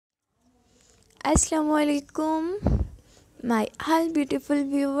Assalamu alaikum, my all beautiful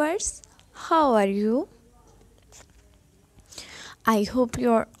viewers. How are you? I hope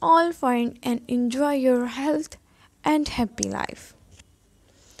you are all fine and enjoy your health and happy life.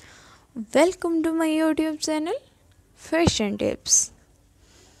 Welcome to my YouTube channel, Fashion Tips.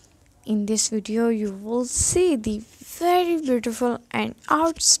 In this video, you will see the very beautiful and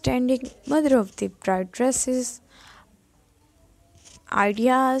outstanding mother of the bride dresses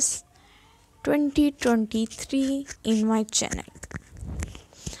ideas 2023 in my channel.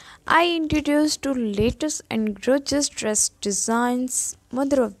 I introduced to latest and gorgeous dress designs,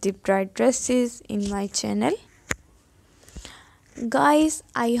 mother of the bride dresses in my channel. Guys,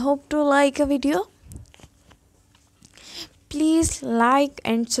 I hope to like a video. Please like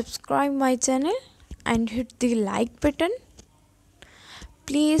and subscribe my channel and hit the like button.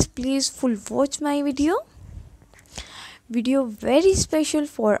 Please full watch my video. Video very special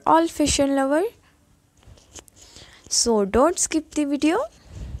for all fashion lover. So don't skip the video.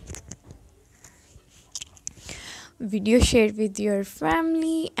 Video share with your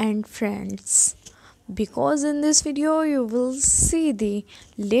family and friends, because in this video you will see the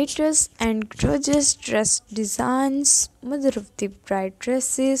latest and gorgeous dress designs, mother of the bride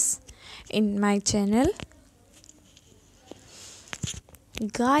dresses in my channel.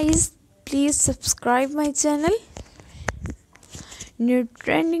 Guys, please subscribe my channel. New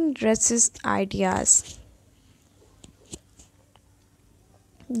trending dresses ideas.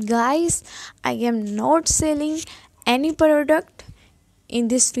 Guys, I am not selling any product in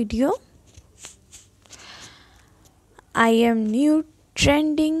this video. I am new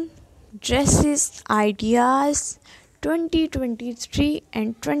trending dresses ideas 2023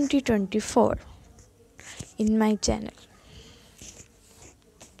 and 2024 in my channel.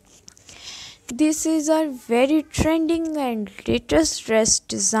 This is our very trending and latest dress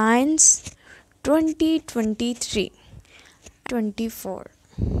designs 2023-24.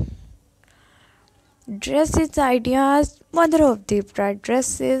 Dresses ideas, mother of the bride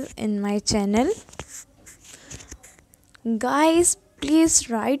dresses in my channel. Guys, please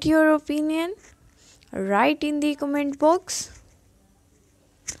write your opinion. Write in the comment box.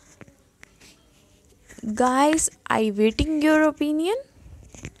 Guys, I waiting your opinion.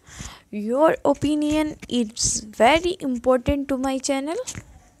 Your opinion is very important to my channel.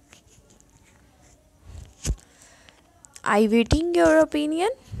 I waiting your opinion.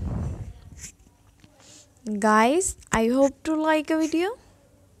 Guys, I hope to like a video.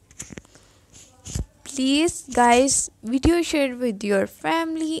 Please guys, video share with your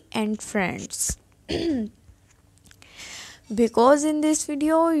family and friends. Because in this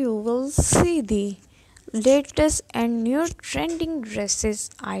video you will see the latest and new trending dresses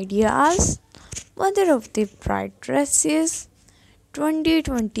ideas, mother of the bride dresses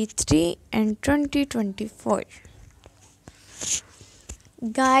 2023 and 2024.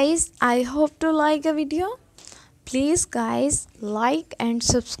 Guys, I hope to like a video. Please guys, like and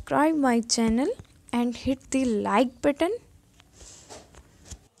subscribe my channel and hit the like button.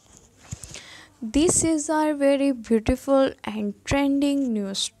 This is our very beautiful and trending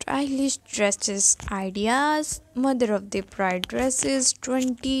new stylish dresses ideas, mother of the bride dresses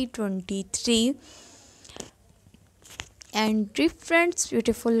 2023, and different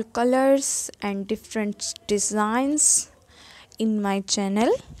beautiful colors and different designs in my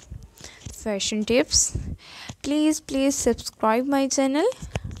channel Fashion Tips. Please subscribe my channel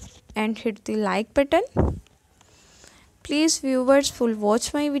and hit the like button. Please viewers, full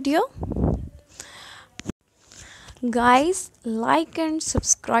watch my video. Guys, like and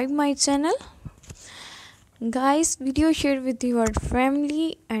subscribe my channel. Guys, video share with your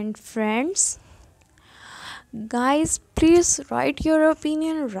family and friends. Guys, please write your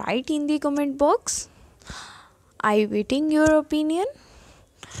opinion, write in the comment box. I waiting your opinion.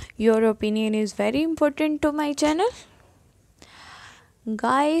 Your opinion is very important to my channel.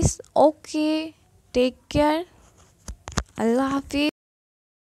 Guys, okay, take care. Allah Hafiz.